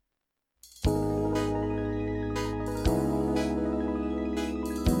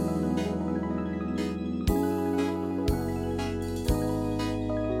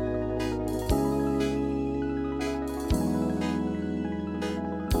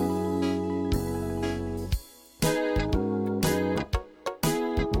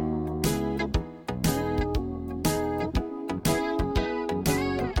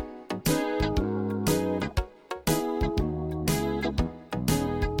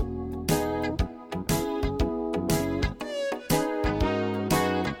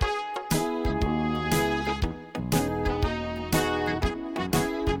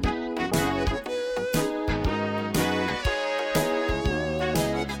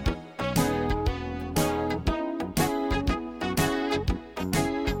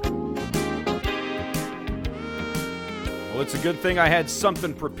Well, it's a good thing I had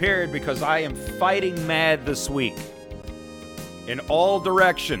something prepared because I am fighting mad this week. In all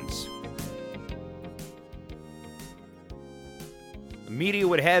directions. The media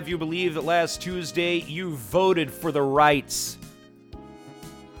would have you believe that last Tuesday you voted for the rights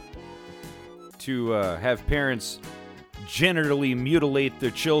to have parents genitally mutilate their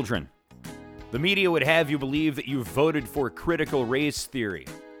children. The media would have you believe that you voted for critical race theory,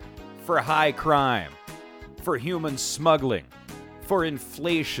 for high crime, for human smuggling, for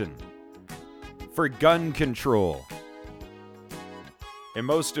inflation, for gun control. And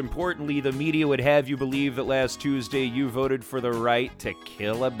most importantly, the media would have you believe that last Tuesday you voted for the right to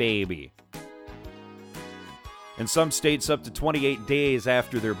kill a baby. In some states, up to 28 days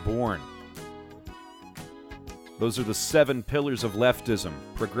after they're born. Those are the 7 pillars of leftism,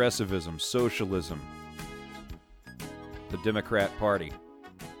 progressivism, socialism, the Democrat Party.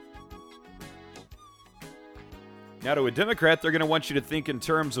 Now, to a Democrat, they're going to want you to think in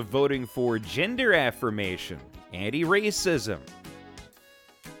terms of voting for gender affirmation, anti-racism,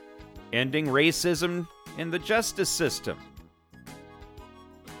 ending racism in the justice system,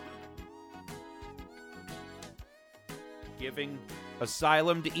 giving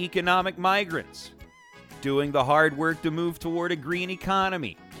asylum to economic migrants, doing the hard work to move toward a green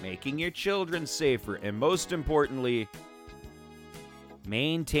economy, making your children safer, and most importantly,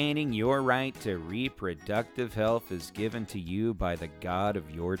 maintaining your right to reproductive health is given to you by the God of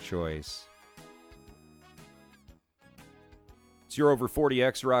your choice. It's your over 40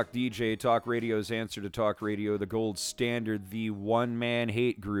 X-Rock DJ, Talk Radio's answer to Talk Radio, the gold standard, the one-man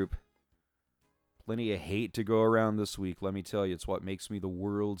hate group. Plenty of hate to go around this week, let me tell you. It's what makes me the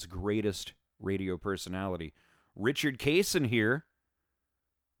world's greatest radio personality. Richard Cason here,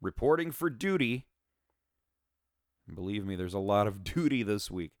 reporting for duty. Believe me, there's a lot of duty this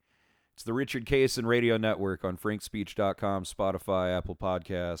week. It's the Richard Cason Radio Network on frankspeech.com, Spotify, Apple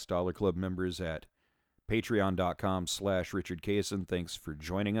Podcasts, Dollar Club members at patreon.com/Richard Cason. Thanks for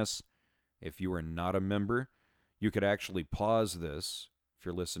joining us. If you are not a member, you could actually pause this if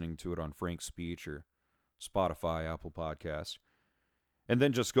you're listening to it on Frank Speech or Spotify, Apple Podcasts. And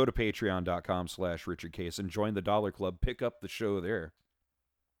then just go to patreon.com/Richard Cason, join the Dollar Club, pick up the show there,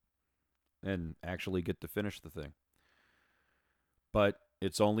 and actually get to finish the thing. But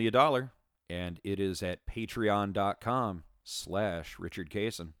it's only $1, and it is at patreon.com/Richard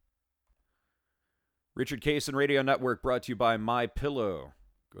Cason. Richard Cason Radio Network brought to you by MyPillow.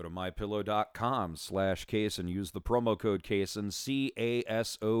 Go to mypillow.com/Cason. Use the promo code Cason,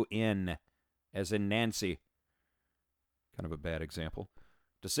 C-A-S-O-N, as in Nancy. Kind of a bad example.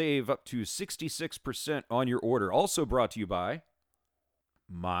 To save up to 66% on your order. Also brought to you by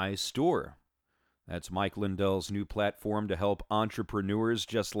My Store. That's Mike Lindell's new platform to help entrepreneurs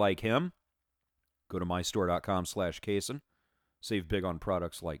just like him. Go to mystore.com/Cason. Save big on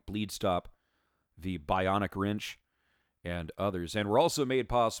products like Bleed Stop, the Bionic Wrench, and others. And we're also made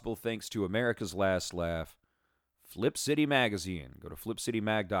possible thanks to America's Last Laugh, Flip City Magazine. Go to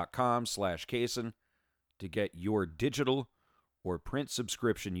flipcitymag.com/Cason to get your digital or print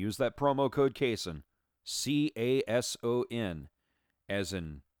subscription. Use that promo code Cason, C-A-S-O-N, as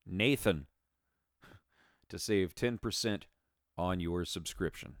in Nathan, to save 10% on your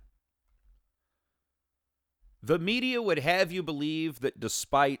subscription. The media would have you believe that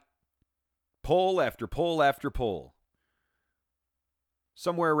despite poll after poll after poll,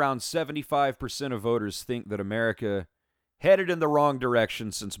 somewhere around 75% of voters think that America headed in the wrong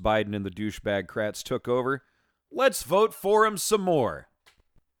direction since Biden and the douchebag crats took over. Let's vote for him some more.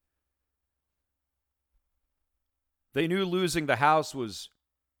 They knew losing the House was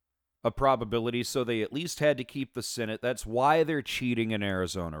a probability, so they at least had to keep the Senate. That's why they're cheating in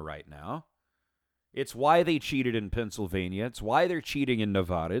Arizona right now. It's why they cheated in Pennsylvania. It's why they're cheating in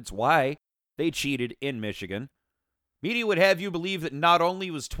Nevada. It's why they cheated in Michigan. Media would have you believe that not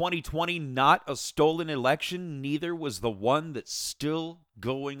only was 2020 not a stolen election, neither was the one that's still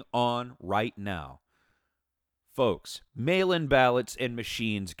going on right now. Folks, mail-in ballots and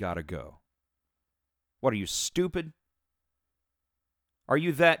machines gotta go. What, are you stupid? Are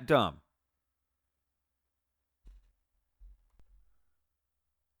you that dumb?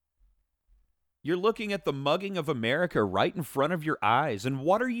 You're looking at the mugging of America right in front of your eyes, and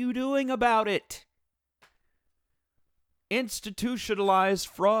what are you doing about it? Institutionalized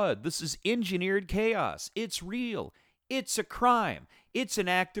fraud. This is engineered chaos. It's real. It's a crime. It's an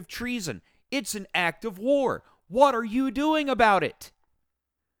act of treason. It's an act of war. What are you doing about it?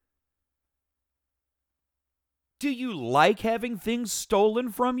 Do you like having things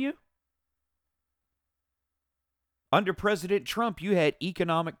stolen from you? Under President Trump, you had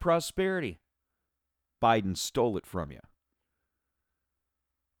economic prosperity. Biden stole it from you.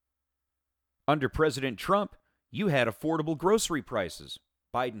 Under President Trump, you had affordable grocery prices.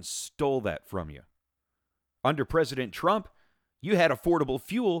 Biden stole that from you. Under President Trump, you had affordable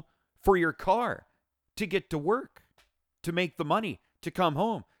fuel for your car to get to work, to make the money, to come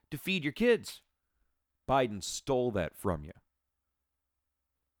home, to feed your kids. Biden stole that from you.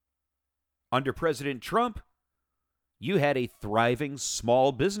 Under President Trump, you had a thriving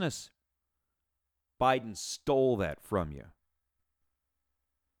small business. Biden stole that from you.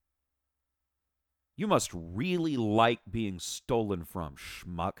 You must really like being stolen from,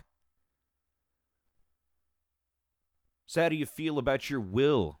 schmuck. So how do you feel about your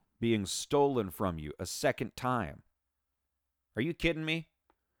will being stolen from you a second time? Are you kidding me?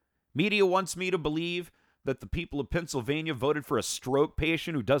 Media wants me to believe that the people of Pennsylvania voted for a stroke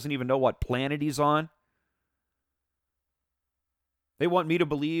patient who doesn't even know what planet he's on. They want me to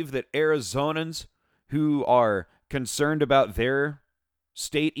believe that Arizonans who are concerned about their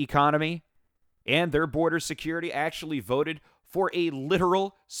state economy and their border security actually voted for a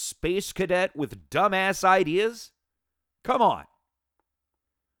literal space cadet with dumbass ideas? Come on.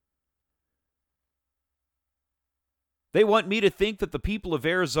 They want me to think that the people of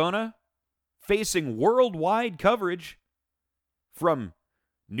Arizona, facing worldwide coverage from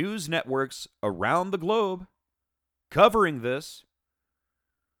news networks around the globe, covering this,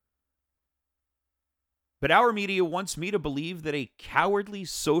 but our media wants me to believe that a cowardly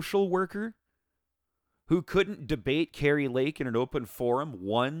social worker who couldn't debate Carrie Lake in an open forum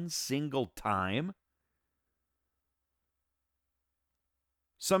one single time,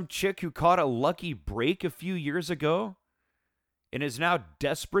 some chick who caught a lucky break a few years ago and is now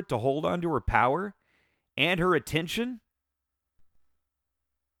desperate to hold on to her power and her attention?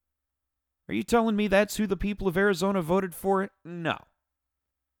 Are you telling me that's who the people of Arizona voted for? No.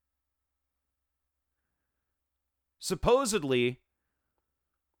 Supposedly,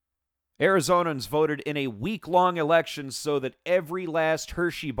 Arizonans voted in a week-long election so that every last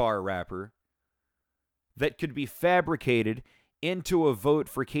Hershey bar wrapper that could be fabricated into a vote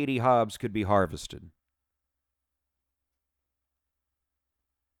for Katie Hobbs could be harvested.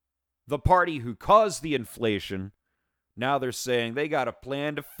 The party who caused the inflation, now they're saying they got a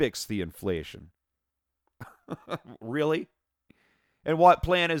plan to fix the inflation. Really? And what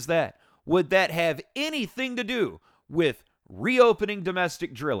plan is that? Would that have anything to do with reopening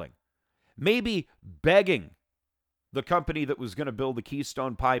domestic drilling? Maybe begging the company that was going to build the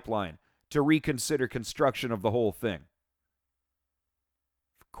Keystone Pipeline to reconsider construction of the whole thing?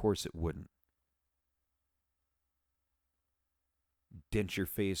 Of course it wouldn't.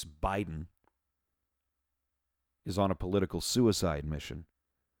 Dent-your-face Biden is on a political suicide mission.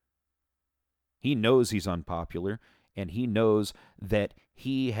 He knows he's unpopular, and he knows that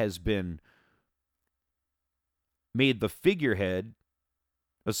he has been made the figurehead,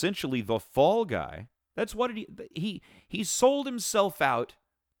 essentially the fall guy. That's what he sold himself out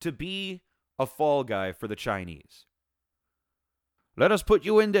to be a fall guy for the Chinese. Let us put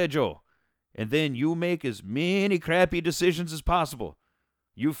you in there, Joe, and then you make as many crappy decisions as possible.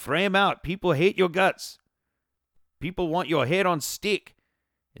 You frame out. People hate your guts. People want your head on stick.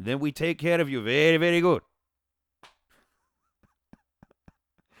 And then we take care of you very, very good.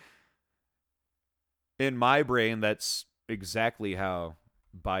 In my brain, that's exactly how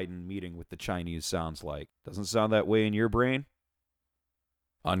Biden meeting with the Chinese sounds like. Doesn't sound that way in your brain?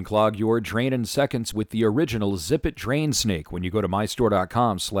 Unclog your drain in seconds with the original Zip It Drain Snake when you go to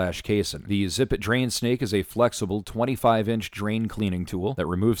mystore.com/Cason. The Zip It Drain Snake is a flexible 25-inch drain cleaning tool that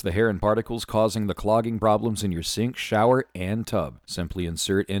removes the hair and particles causing the clogging problems in your sink, shower, and tub. Simply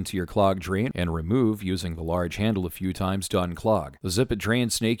insert into your clogged drain and remove using the large handle a few times to unclog. The Zip It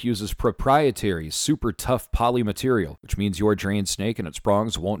Drain Snake uses proprietary, super tough poly material, which means your drain snake and its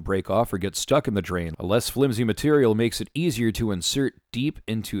prongs won't break off or get stuck in the drain. A less flimsy material makes it easier to insert deep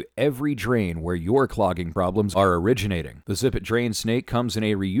into every drain where your clogging problems are originating. The Zip It Drain Snake comes in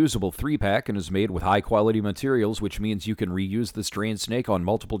a reusable 3-pack and is made with high-quality materials, which means you can reuse this drain snake on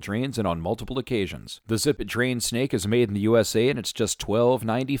multiple drains and on multiple occasions. The Zip It Drain Snake is made in the USA, and it's just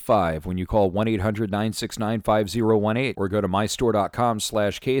 $12.95 when you call 1-800-969-5018 or go to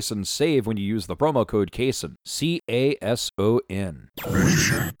mystore.com/Cason and save when you use the promo code Cason. CASON.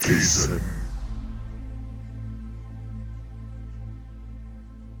 Mission Cason.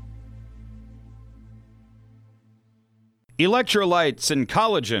 Electrolytes and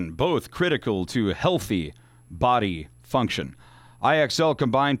collagen, both critical to healthy body function. IXL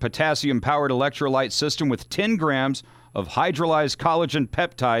combined potassium-powered electrolyte system with 10 grams of hydrolyzed collagen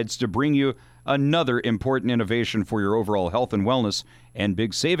peptides to bring you another important innovation for your overall health and wellness, and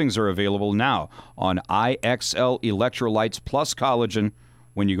big savings are available now on IXL Electrolytes Plus Collagen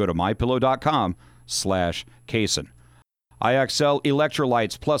when you go to mypillow.com/Cason. IXL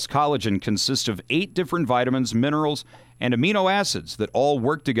Electrolytes Plus Collagen consists of 8 different vitamins, minerals, and amino acids that all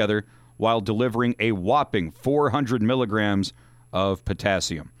work together while delivering a whopping 400 milligrams of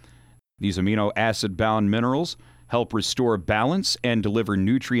potassium. These amino acid-bound minerals help restore balance and deliver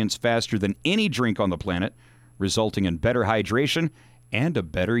nutrients faster than any drink on the planet, resulting in better hydration and a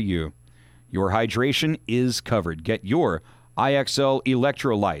better you. Your hydration is covered. Get your IXL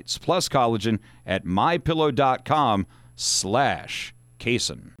Electrolytes Plus Collagen at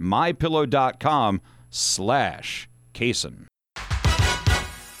mypillow.com/Cason. mypillow.com/Cason.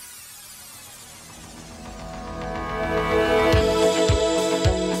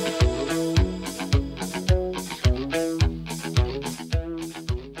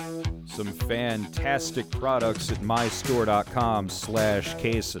 Some fantastic products at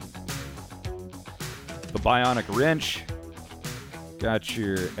mystore.com/Cason. The Bionic Wrench. Got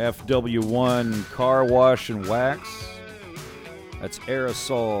your FW1 car wash and wax. That's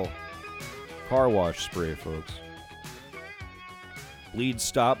aerosol car wash spray, folks. Bleed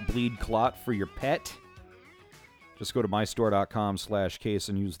Stop, Bleed Clot for your pet. Just go to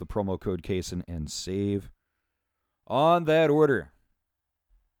mystore.com/Cason, use the promo code Cason, and save on that order.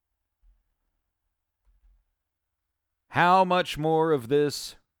 How much more of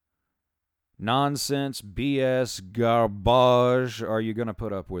this nonsense, BS, garbage are you going to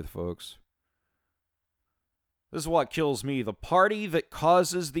put up with, folks? This is what kills me. The party that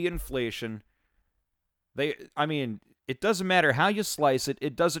causes the inflation, it doesn't matter how you slice it.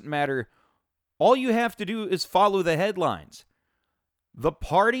 It doesn't matter. All you have to do is follow the headlines. The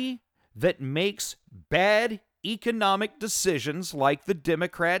party that makes bad economic decisions like the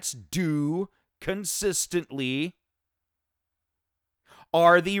Democrats do consistently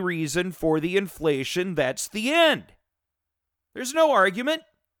are the reason for the inflation. That's the end. There's no argument.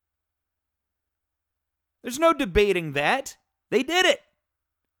 There's no debating that. They did it.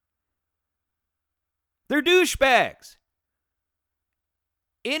 They're douchebags.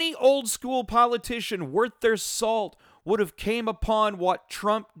 Any old school politician worth their salt would have came upon what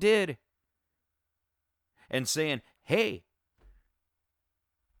Trump did and saying, hey,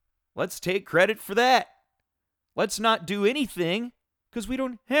 let's take credit for that. Let's not do anything. Because we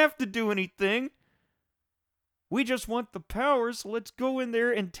don't have to do anything. We just want the power, so let's go in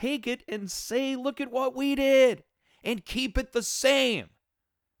there and take it and say, look at what we did. And keep it the same.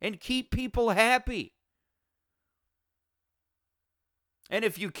 And keep people happy. And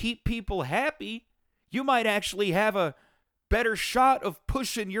if you keep people happy, you might actually have a better shot of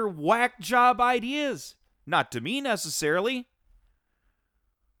pushing your whack job ideas. Not to me necessarily.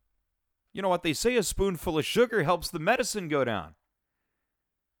 You know what they say, a spoonful of sugar helps the medicine go down.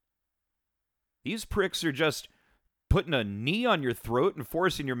 These pricks are just putting a knee on your throat and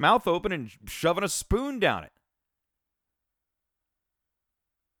forcing your mouth open and shoving a spoon down it.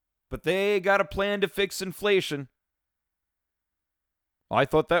 But they got a plan to fix inflation. I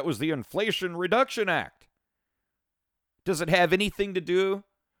thought that was the Inflation Reduction Act. Does it have anything to do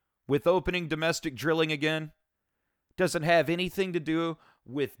with opening domestic drilling again? Does it have anything to do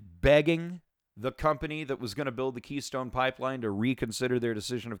with begging the company that was going to build the Keystone Pipeline to reconsider their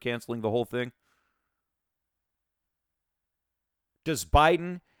decision of canceling the whole thing? Does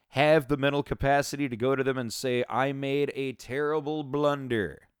Biden have the mental capacity to go to them and say, I made a terrible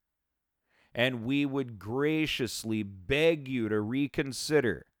blunder, and we would graciously beg you to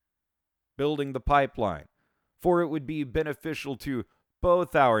reconsider building the pipeline, for it would be beneficial to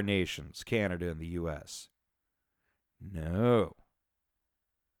both our nations, Canada and the U.S.? No.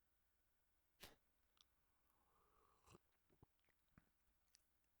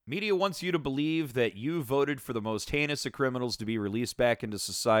 Media wants you to believe that you voted for the most heinous of criminals to be released back into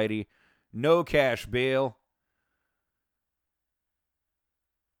society. No cash bail.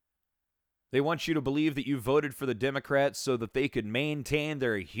 They want you to believe that you voted for the Democrats so that they could maintain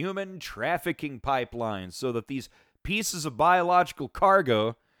their human trafficking pipelines, so that these pieces of biological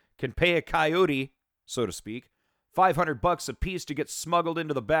cargo can pay a coyote, so to speak, $500 a piece to get smuggled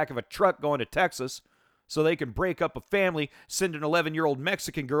into the back of a truck going to Texas, so they can break up a family, send an 11-year-old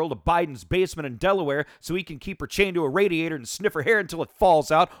Mexican girl to Biden's basement in Delaware so he can keep her chained to a radiator and sniff her hair until it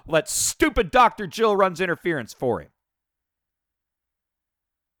falls out while that stupid Dr. Jill runs interference for him.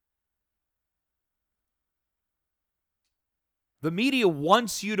 The media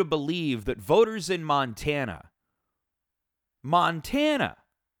wants you to believe that voters in Montana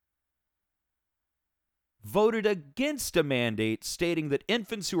voted against a mandate stating that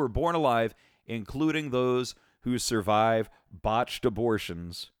infants who are born alive, including those who survive botched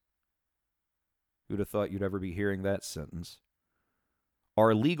abortions — who'd have thought you'd ever be hearing that sentence —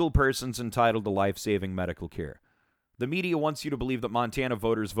 are legal persons entitled to life-saving medical care. The media wants you to believe that Montana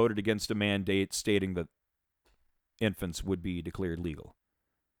voters voted against a mandate stating that infants would be declared legal.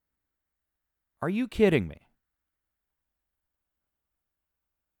 Are you kidding me?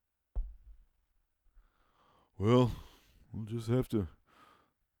 Well, we'll just have to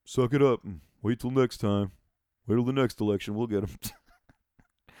suck it up and wait till next time. Wait till the next election. We'll get them.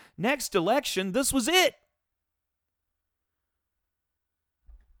 Next election, this was it.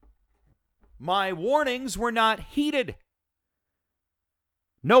 My warnings were not heeded.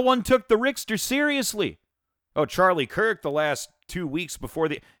 No one took the Rickster seriously. Oh, Charlie Kirk, the last 2 weeks before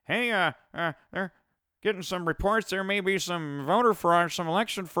they're getting some reports there may be some voter fraud, some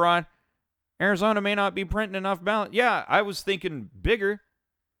election fraud. Arizona may not be printing enough ballots. Yeah, I was thinking bigger.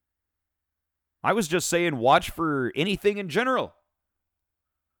 I was just saying watch for anything in general.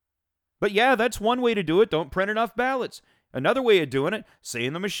 But yeah, that's one way to do it. Don't print enough ballots. Another way of doing it,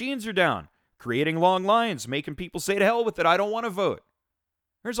 saying the machines are down, creating long lines, making people say to hell with it, I don't want to vote.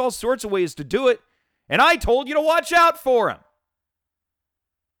 There's all sorts of ways to do it. And I told you to watch out for them.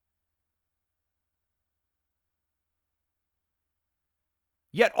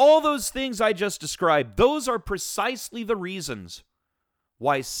 Yet all those things I just described, those are precisely the reasons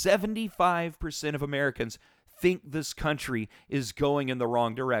why 75% of Americans think this country is going in the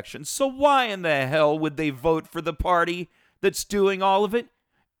wrong direction. So why in the hell would they vote for the party that's doing all of it?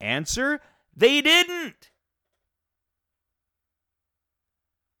 Answer, they didn't.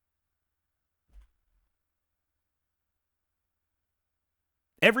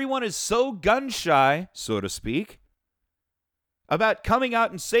 Everyone is so gun-shy, so to speak, about coming out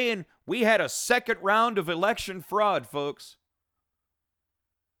and saying, we had a second round of election fraud, folks.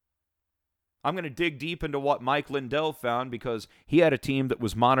 I'm going to dig deep into what Mike Lindell found because he had a team that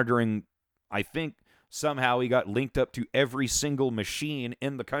was monitoring, I think somehow he got linked up to every single machine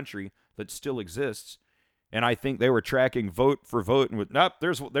in the country that still exists. And I think they were tracking vote for vote and with, nope,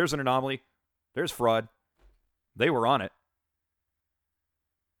 there's an anomaly. There's fraud. They were on it.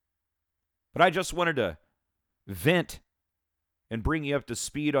 But I just wanted to vent and bring you up to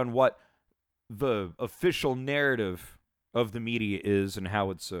speed on what the official narrative of the media is and how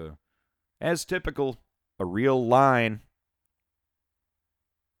it's, as typical, a real line.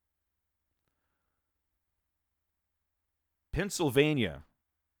 Pennsylvania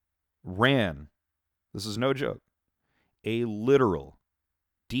ran, this is no joke, a literal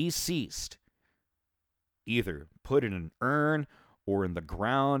deceased, either put in an urn or in the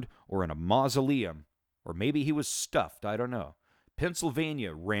ground or in a mausoleum, or maybe he was stuffed, I don't know.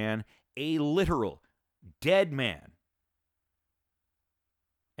 Pennsylvania ran a literal dead man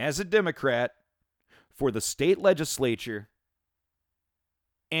as a Democrat for the state legislature,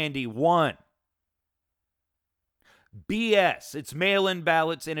 and he won. BS. It's mail-in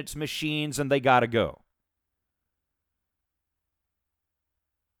ballots and it's machines, and they got to go.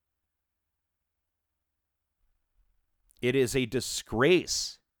 It is a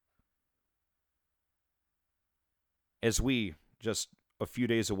disgrace. As we just a few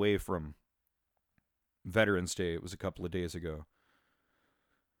days away from Veterans Day, it was a couple of days ago,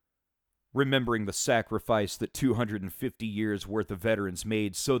 remembering the sacrifice that 250 years worth of veterans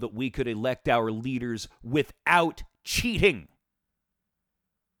made so that we could elect our leaders without cheating.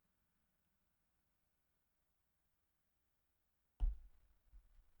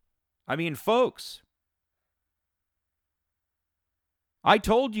 I mean, folks, I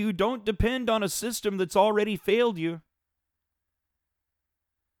told you don't depend on a system that's already failed you.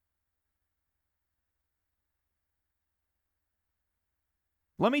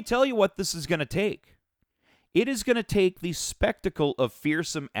 Let me tell you what this is going to take. It is going to take the spectacle of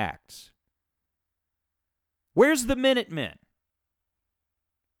fearsome acts. Where's the Minutemen?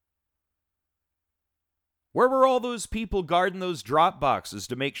 Where were all those people guarding those drop boxes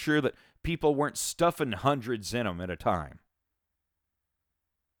to make sure that people weren't stuffing hundreds in them at a time?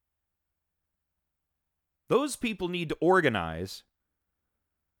 Those people need to organize.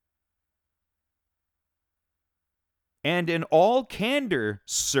 And in all candor,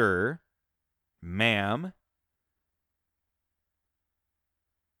 sir, ma'am,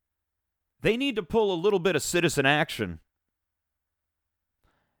 they need to pull a little bit of citizen action.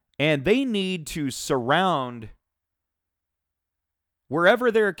 And they need to surround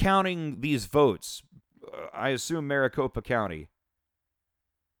wherever they're counting these votes. I assume Maricopa County.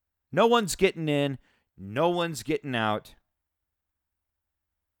 No one's getting in. No one's getting out.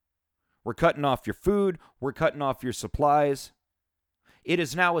 We're cutting off your food. We're cutting off your supplies. It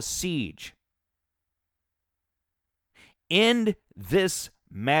is now a siege. End this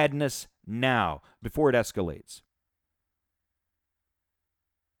madness now before it escalates.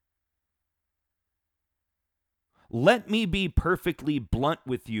 Let me be perfectly blunt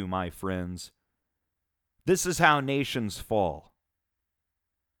with you, my friends. This is how nations fall.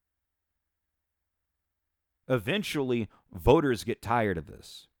 Eventually, voters get tired of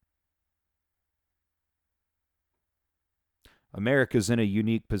this. America's in a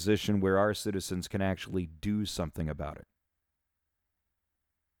unique position where our citizens can actually do something about it.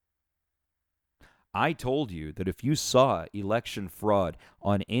 I told you that if you saw election fraud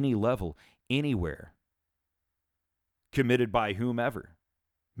on any level, anywhere, committed by whomever,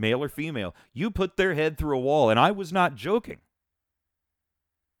 male or female, you put their head through a wall, and I was not joking.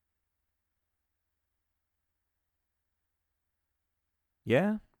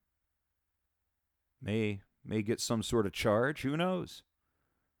 Yeah, may get some sort of charge, who knows?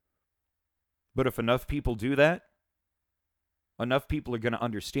 But if enough people do that, enough people are going to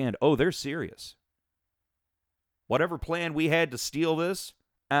understand, oh, they're serious. Whatever plan we had to steal this,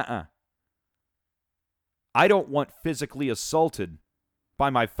 I don't want physically assaulted by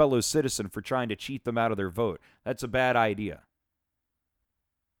my fellow citizen for trying to cheat them out of their vote. That's a bad idea.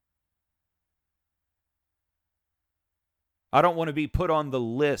 I don't want to be put on the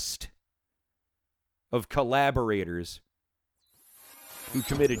list of collaborators who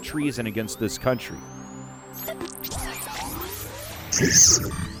committed treason against this country.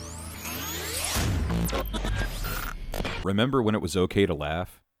 Remember when it was okay to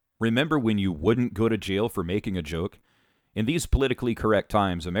laugh? Remember when you wouldn't go to jail for making a joke? In these politically correct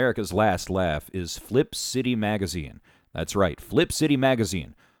times, America's last laugh is Flip City Magazine. That's right, Flip City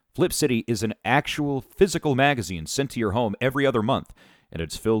Magazine. Flip City is an actual physical magazine sent to your home every other month, and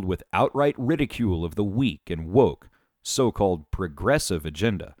it's filled with outright ridicule of the weak and woke, so-called progressive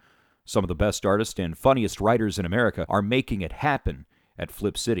agenda. Some of the best artists and funniest writers in America are making it happen at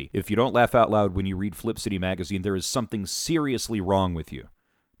Flip City. If you don't laugh out loud when you read Flip City Magazine, there is something seriously wrong with you.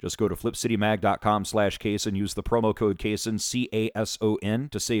 Just go to flipcitymag.com/Cason, use the promo code Cason, C-A-S-O-N,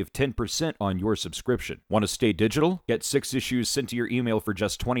 to save 10% on your subscription. Want to stay digital? Get 6 issues sent to your email for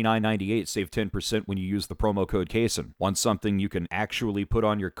just $29.98. Save 10% when you use the promo code Cason. Want something you can actually put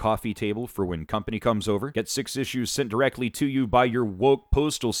on your coffee table for when company comes over? Get 6 issues sent directly to you by your woke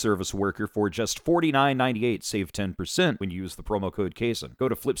postal service worker for just $49.98. Save 10% when you use the promo code Cason. Go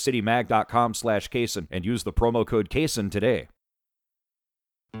to flipcitymag.com/Cason and use the promo code Cason today.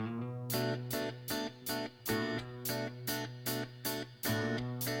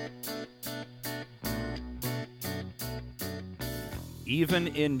 Even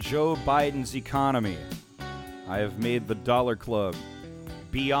in Joe Biden's economy, I have made the Dollar Club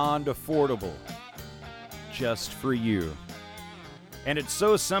beyond affordable just for you. And it's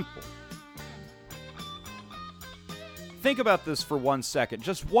so simple. Think about this for 1 second.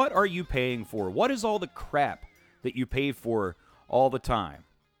 Just what are you paying for? What is all the crap that you pay for all the time?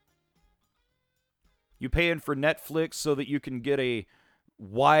 You paying for Netflix so that you can get a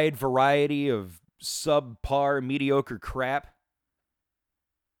wide variety of subpar, mediocre crap?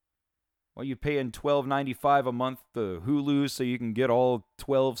 Well, you paying $12.95 a month to Hulu so you can get all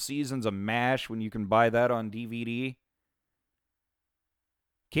 12 seasons of MASH when you can buy that on DVD?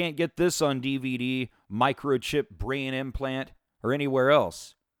 Can't get this on DVD, microchip brain implant, or anywhere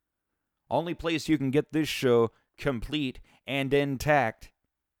else. Only place you can get this show complete and intact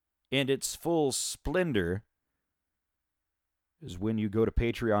in its full splendor is when you go to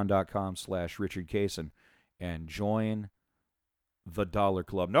patreon.com/Richard Cason and join the Dollar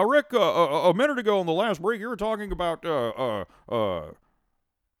Club. Now, Rick, a minute ago in the last break, you were talking about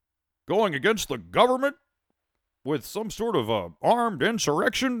going against the government with some sort of armed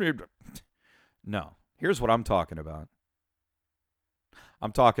insurrection. No. Here's what I'm talking about.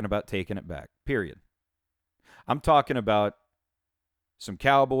 I'm talking about taking it back, period. I'm talking about some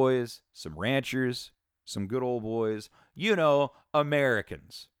cowboys, some ranchers, some good old boys,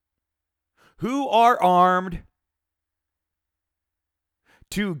 Americans who are armed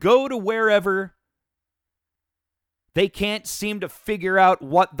to go to wherever they can't seem to figure out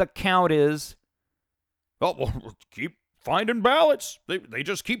what the count is. Oh, well, keep finding ballots. They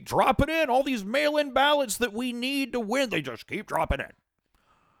just keep dropping in. All these mail-in ballots that we need to win, they just keep dropping in.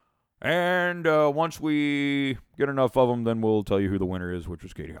 And once we get enough of them, then we'll tell you who the winner is, which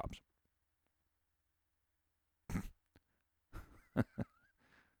was Katie Hobbs.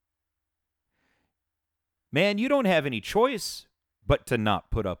 Man, you don't have any choice but to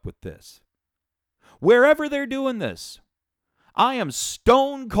not put up with this. Wherever they're doing this, I am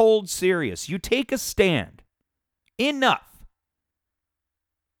stone cold serious. You take a stand. Enough.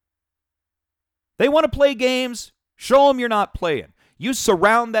 They want to play games. Show them you're not playing. You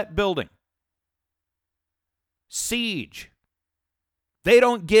surround that building. Siege. They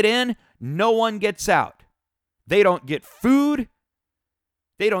don't get in. No one gets out. They don't get food.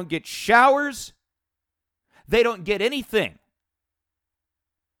 They don't get showers. They don't get anything.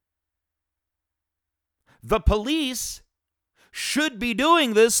 The police should be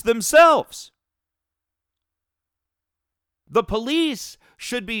doing this themselves. The police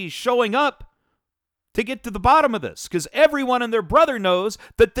should be showing up to get to the bottom of this, because everyone and their brother knows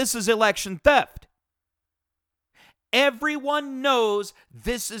that this is election theft. Everyone knows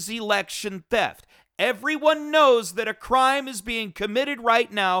this is election theft. Everyone knows that a crime is being committed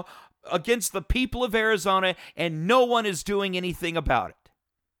right now against the people of Arizona, and no one is doing anything about it.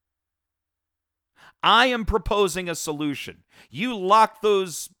 I am proposing a solution. You lock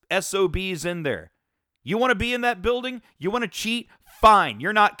those SOBs in there. You want to be in that building? You want to cheat? Fine.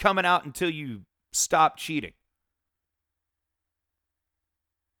 You're not coming out until you stop cheating.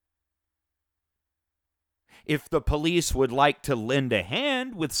 If the police would like to lend a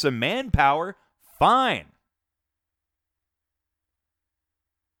hand with some manpower, fine.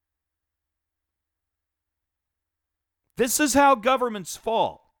 This is how governments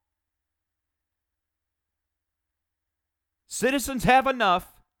fall. Citizens have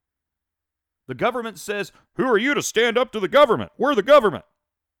enough. The government says, "Who are you to stand up to the government? We're the government."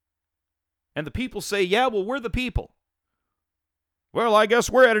 And the people say, "Yeah, well, we're the people." "Well, I guess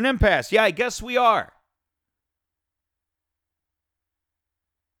we're at an impasse." "Yeah, I guess we are."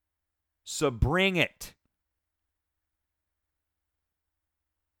 So bring it.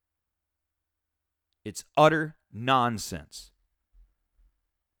 It's utter nonsense.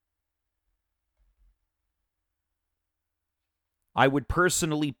 I would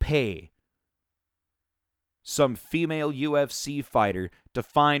personally pay some female UFC fighter to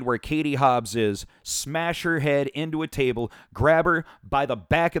find where Katie Hobbs is, smash her head into a table, grab her by the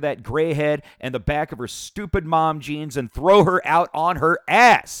back of that gray head and the back of her stupid mom jeans, and throw her out on her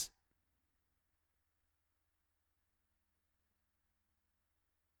ass.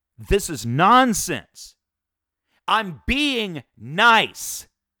 This is nonsense. I'm being nice.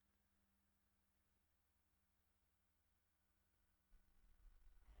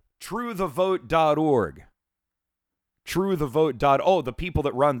 TrueTheVote.org. TrueTheVote. The people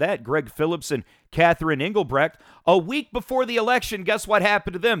that run that, Greg Phillips and Catherine Engelbrecht, a week before the election, guess what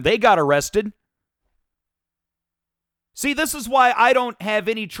happened to them? They got arrested. See, this is why I don't have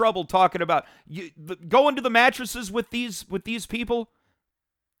any trouble talking about going to the mattresses with these people.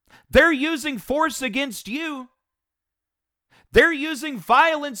 They're using force against you. They're using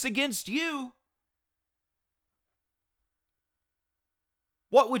violence against you.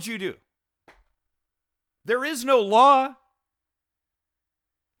 What would you do? There is no law.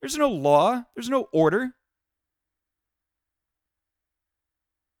 There's no law. There's no order.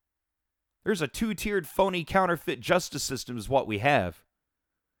 There's a two-tiered phony counterfeit justice system is what we have.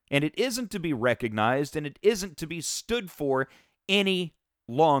 And it isn't to be recognized, and it isn't to be stood for any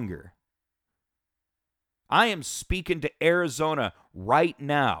longer. I am speaking to Arizona right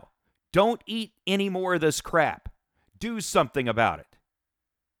now. Don't eat any more of this crap. Do something about it.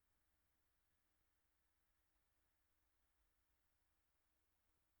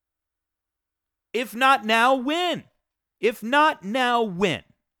 If not now, when? If not now, when?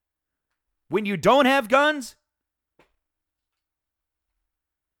 When you don't have guns?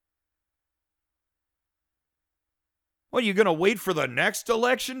 What, are you going to wait for the next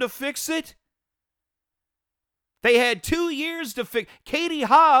election to fix it? They had 2 years to fix. Katie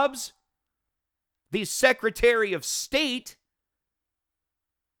Hobbs, the Secretary of State,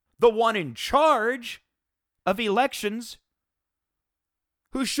 the one in charge of elections,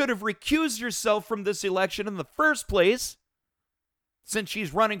 who should have recused herself from this election in the first place, since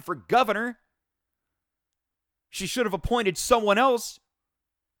she's running for governor. She should have appointed someone else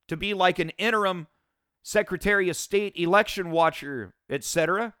to be like an interim Secretary of State, election watcher,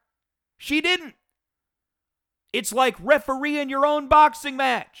 etc. She didn't. It's like refereeing your own boxing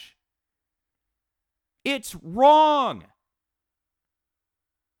match. It's wrong.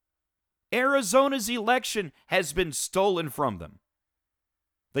 Arizona's election has been stolen from them.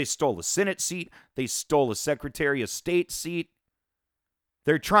 They stole a Senate seat. They stole a Secretary of State seat.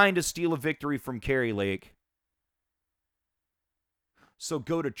 They're trying to steal a victory from Kari Lake. So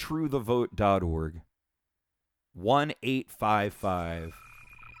go to TrueTheVote.org. 1-855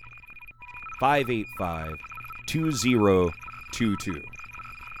 585 2022.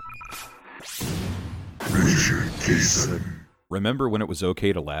 Richard Cason. Remember when it was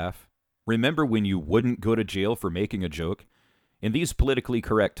okay to laugh? Remember when you wouldn't go to jail for making a joke? In these politically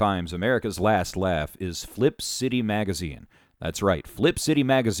correct times, America's last laugh is Flip City Magazine. That's right, Flip City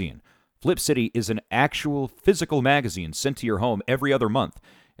Magazine. Flip City is an actual physical magazine sent to your home every other month.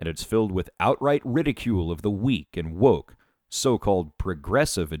 and it's filled with outright ridicule of the weak and woke, so-called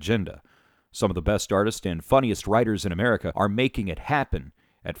progressive agenda. Some of the best artists and funniest writers in America are making it happen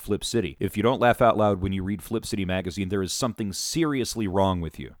at Flip City. If you don't laugh out loud when you read Flip City magazine, there is something seriously wrong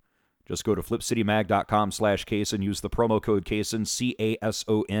with you. Just go to flipcitymag.com/Cason, use the promo code Cason,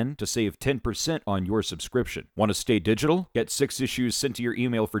 C-A-S-O-N, to save 10% on your subscription. Want to stay digital? Get 6 issues sent to your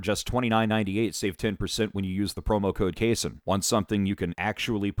email for just $29.98. Save 10% when you use the promo code Cason. Want something you can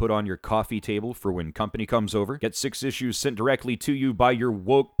actually put on your coffee table for when company comes over? Get 6 issues sent directly to you by your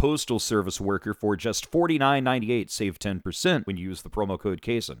woke postal service worker for just $49.98. Save 10% when you use the promo code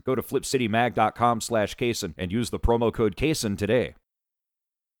Cason. Go to flipcitymag.com/Cason and use the promo code Cason today.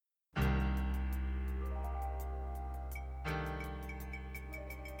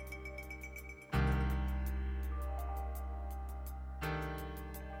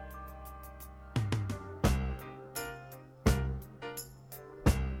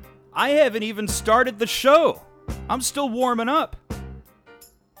 I haven't even started the show. I'm still warming up.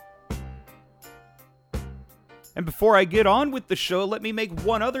 And before I get on with the show, let me make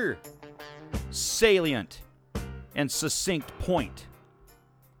one other salient and succinct point.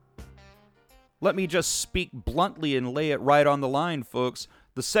 Let me just speak bluntly and lay it right on the line, folks.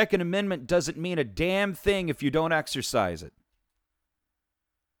 The Second Amendment doesn't mean a damn thing if you don't exercise it.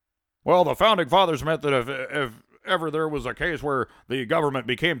 Well, the Founding Fathers meant that if ever there was a case where the government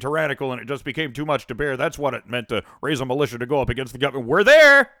became tyrannical and it just became too much to bear, that's what it meant to raise a militia to go up against the government. We're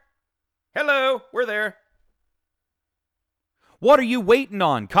there! Hello, we're there. What are you waiting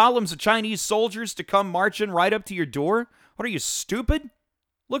on? Columns of Chinese soldiers to come marching right up to your door? What are you, stupid?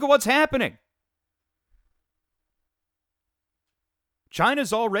 Look at what's happening.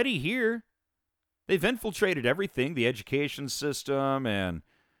 China's already here. They've infiltrated everything, the education system and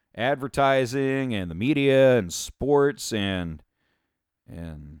advertising and the media and sports and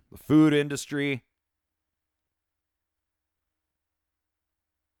the food industry.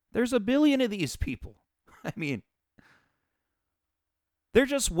 There's a billion of these people. I mean, they're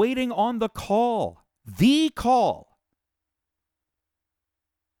just waiting on the call. The call.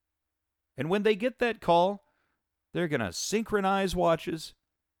 And when they get that call, they're going to synchronize watches,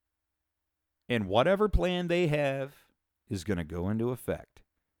 and whatever plan they have is going to go into effect.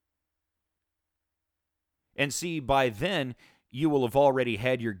 And see, by then, you will have already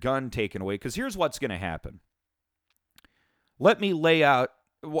had your gun taken away, because here's what's going to happen. Let me lay out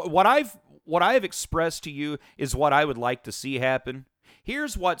what I've expressed to you is what I would like to see happen.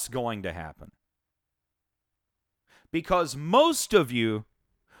 Here's what's going to happen. Because most of you,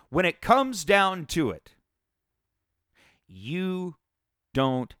 when it comes down to it, you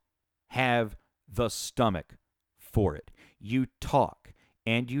don't have the stomach for it. You talk,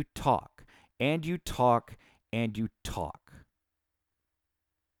 and you talk, and you talk, and you talk.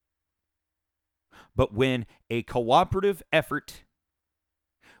 But when a cooperative effort,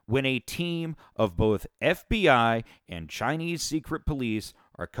 when a team of both FBI and Chinese secret police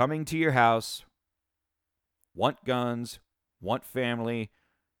are coming to your house, want guns, want family,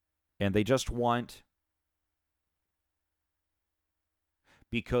 and they just want,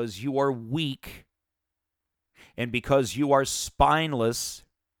 because you are weak, and because you are spineless,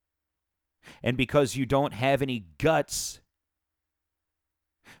 and because you don't have any guts,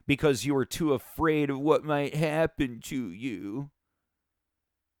 because you are too afraid of what might happen to you,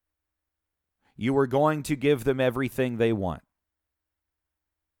 you are going to give them everything they want.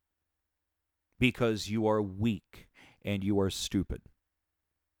 Because you are weak and you are stupid.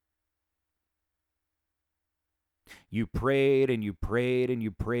 You prayed and you prayed and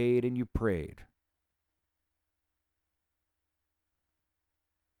you prayed and you prayed.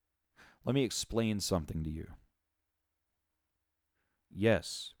 Let me explain something to you.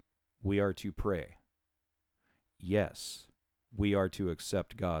 Yes, we are to pray. Yes, we are to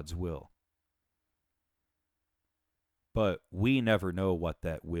accept God's will. But we never know what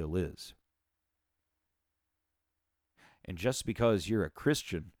that will is. And just because you're a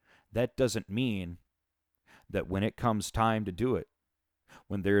Christian, that doesn't mean that when it comes time to do it,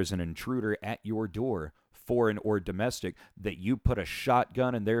 when there's an intruder at your door, foreign or domestic, that you put a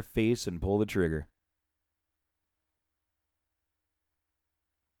shotgun in their face and pull the trigger.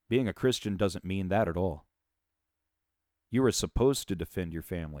 Being a Christian doesn't mean that at all. You are supposed to defend your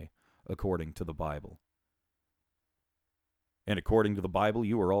family according to the Bible. And according to the Bible,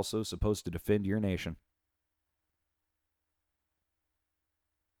 you are also supposed to defend your nation.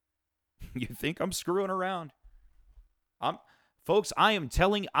 You think I'm screwing around? Folks, I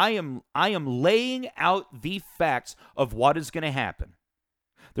am laying out the facts of what is going to happen.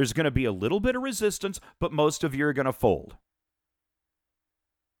 There's going to be a little bit of resistance, but most of you are going to fold.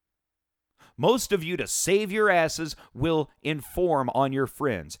 Most of you, to save your asses, will inform on your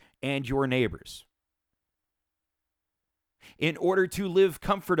friends and your neighbors. In order to live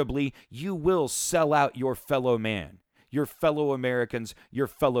comfortably, you will sell out your fellow man, your fellow Americans, your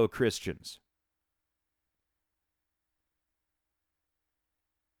fellow Christians.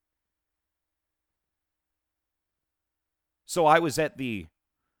 So I was at the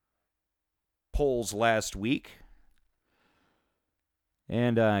polls last week,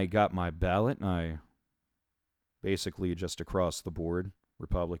 and I got my ballot, and I basically just across the board,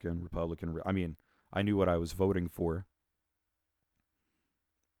 Republican. I knew what I was voting for.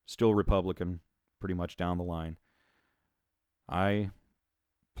 Still Republican, pretty much down the line. I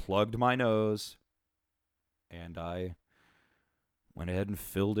plugged my nose, and I went ahead and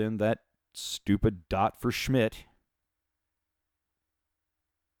filled in that stupid dot for Schmidt,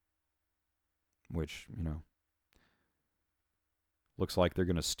 which, looks like they're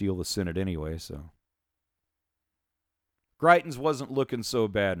going to steal the Senate anyway, so. Greitens wasn't looking so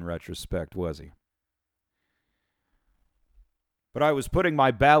bad in retrospect, was he? But I was putting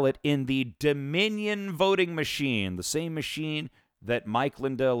my ballot in the Dominion voting machine, the same machine that Mike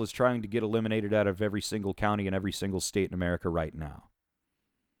Lindell is trying to get eliminated out of every single county and every single state in America right now.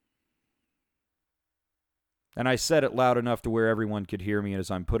 And I said it loud enough to where everyone could hear me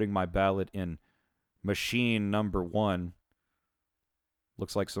as I'm putting my ballot in machine number 1.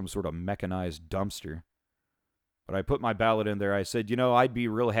 Looks like some sort of mechanized dumpster. But I put my ballot in there. I said, I'd be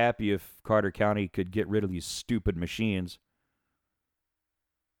real happy if Carter County could get rid of these stupid machines.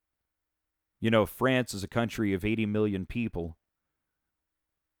 France is a country of 80 million people.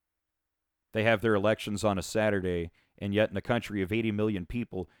 They have their elections on a Saturday, and yet in a country of 80 million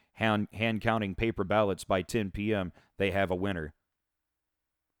people hand-counting paper ballots by 10 p.m., they have a winner.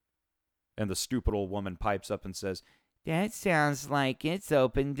 And the stupid old woman pipes up and says, "That sounds like it's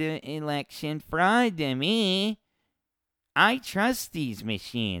open to election fraud to me. I trust these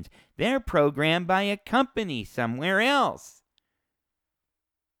machines. They're programmed by a company somewhere else."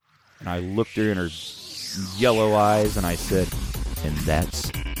 And I looked her in her yellow eyes and I said, "And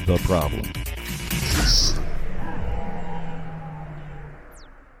that's the problem."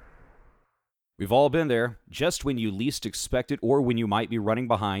 We've all been there. Just when you least expect it or when you might be running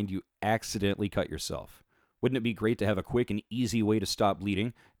behind, you accidentally cut yourself. Wouldn't it be great to have a quick and easy way to stop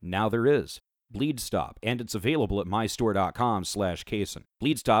bleeding? Now there is. Bleed Stop, and it's available at mystore.com/Cason.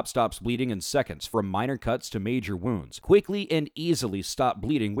 Bleed Stop stops bleeding in seconds from minor cuts to major wounds. Quickly and easily stop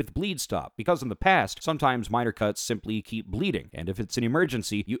bleeding with Bleed Stop, because in the past, sometimes minor cuts simply keep bleeding, and if it's an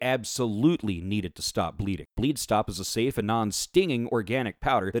emergency, you absolutely need it to stop bleeding. Bleed Stop is a safe and non-stinging organic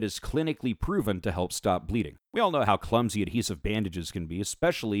powder that is clinically proven to help stop bleeding. We all know how clumsy adhesive bandages can be,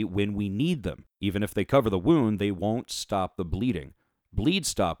 especially when we need them. Even if they cover the wound, they won't stop the bleeding. Bleed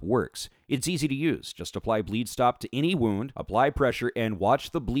Stop works. It's easy to use. Just apply Bleed Stop to any wound, apply pressure, and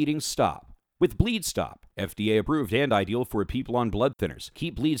watch the bleeding stop. With Bleed Stop, FDA approved and ideal for people on blood thinners.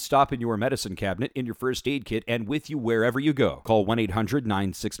 Keep Bleed Stop in your medicine cabinet, in your first aid kit, and with you wherever you go. Call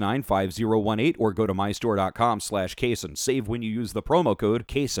 1-800-969-5018 or go to mystore.com/Cason. Save when you use the promo code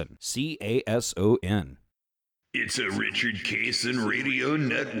Cason, CASON. It's a Richard Cason Radio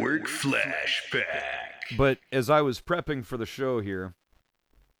Network flashback. But as I was prepping for the show here,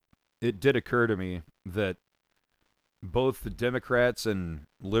 it did occur to me that both the Democrats and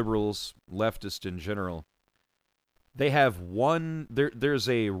liberals, leftists in general, they have there's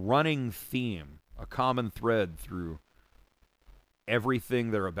a running theme, a common thread through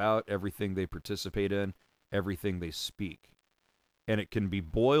everything they're about, everything they participate in, everything they speak. And it can be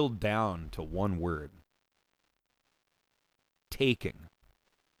boiled down to one word: taking.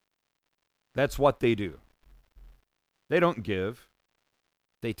 That's what they do. They don't give,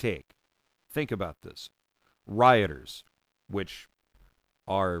 they take. Think about this. Rioters, which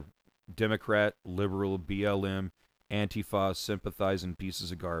are Democrat, liberal, BLM, Antifa, sympathizing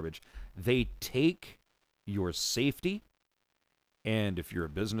pieces of garbage, they take your safety, and if you're a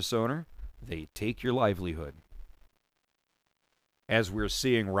business owner, they take your livelihood. As we're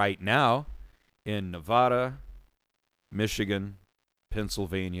seeing right now in Nevada, Michigan,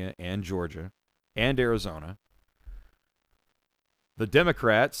 Pennsylvania, and Georgia, and Arizona, the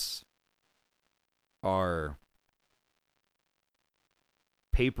Democrats are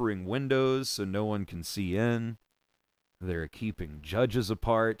papering windows so no one can see in. They're keeping judges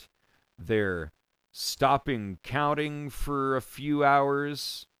apart. They're stopping counting for a few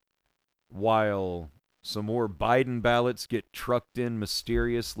hours while some more Biden ballots get trucked in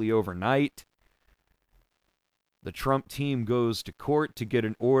mysteriously overnight. The Trump team goes to court to get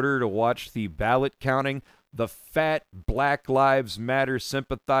an order to watch the ballot counting the fat Black Lives Matter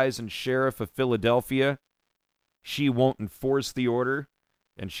sympathizing sheriff of Philadelphia. She won't enforce the order,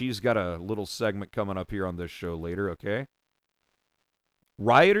 and she's got a little segment coming up here on this show later, okay?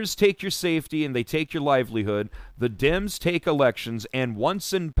 Rioters take your safety and they take your livelihood. The Dems take elections, and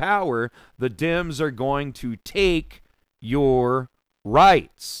once in power, the Dems are going to take your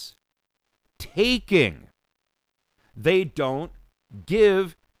rights. Taking. They don't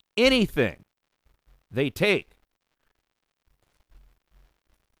give anything. They take.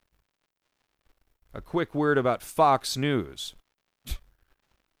 A quick word about Fox News.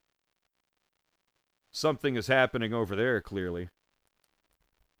 Something is happening over there, clearly.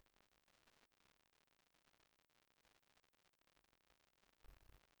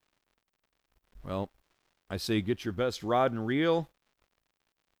 Well, I say get your best rod and reel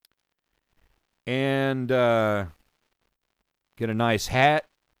and get a nice hat.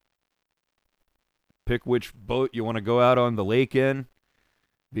 Pick which boat you want to go out on the lake in,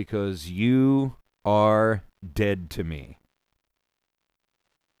 because you are dead to me.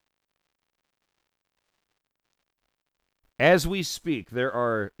 As we speak, there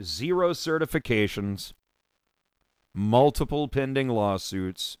are 0 certifications, multiple pending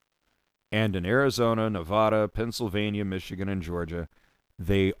lawsuits, and in Arizona, Nevada, Pennsylvania, Michigan, and Georgia,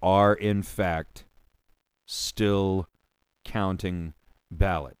 they are, in fact, still counting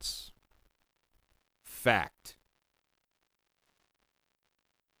ballots. Fact.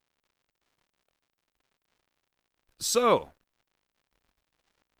 So,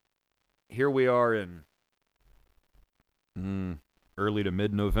 here we are in early to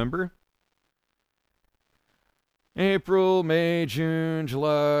mid-November. April, May, June,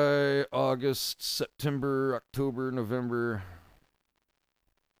 July, August, September, October, November.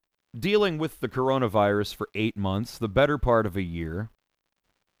 Dealing with the coronavirus for 8 months, the better part of a year.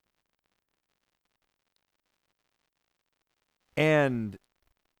 And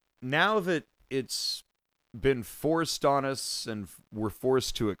now that it's been forced on us and we're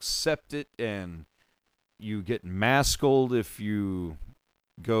forced to accept it, and you get maskled if you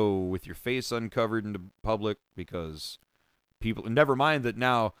go with your face uncovered into public, because people, never mind that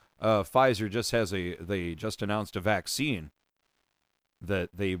now Pfizer they just announced a vaccine that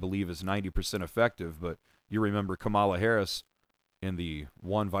they believe is 90% effective, but you remember Kamala Harris in the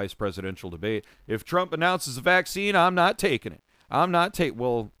one vice presidential debate, if Trump announces a vaccine, I'm not taking it. I'm not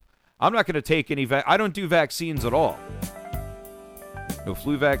going to take any I don't do vaccines at all. No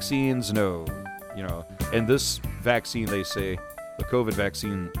flu vaccines, no, and this vaccine, they say, the COVID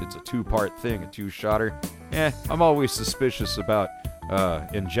vaccine, it's a 2-part thing, a 2-shotter. I'm always suspicious about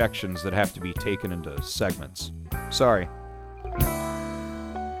injections that have to be taken into segments. Sorry.